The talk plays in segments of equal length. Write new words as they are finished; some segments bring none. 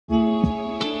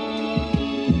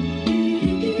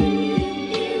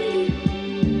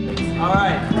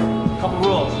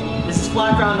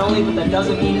ground only, but that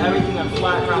doesn't mean everything on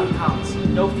flat ground counts.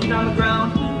 No feet on the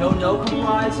ground, no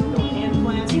complies, no hand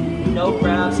plants, no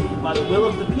grabs. By the will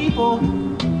of the people,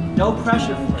 no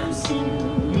pressure flips.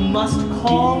 You must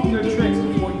call your tricks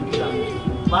before you do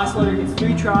them. Last letter gets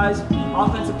 3 tries.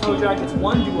 Offensive toe drag gets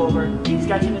 1 do-over.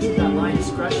 Sketchiness is at my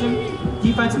discretion.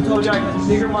 Defensive toe drag has a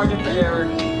bigger margin for error,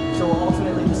 so we'll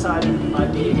ultimately decided by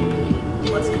me.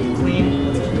 Let's keep it clean.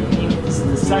 Let's keep it clean. This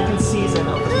is the 2nd season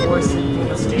of the Forest in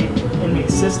Pima State, and may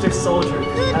Sister Soldier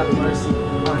have mercy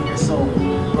on your soul.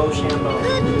 Rochambeau.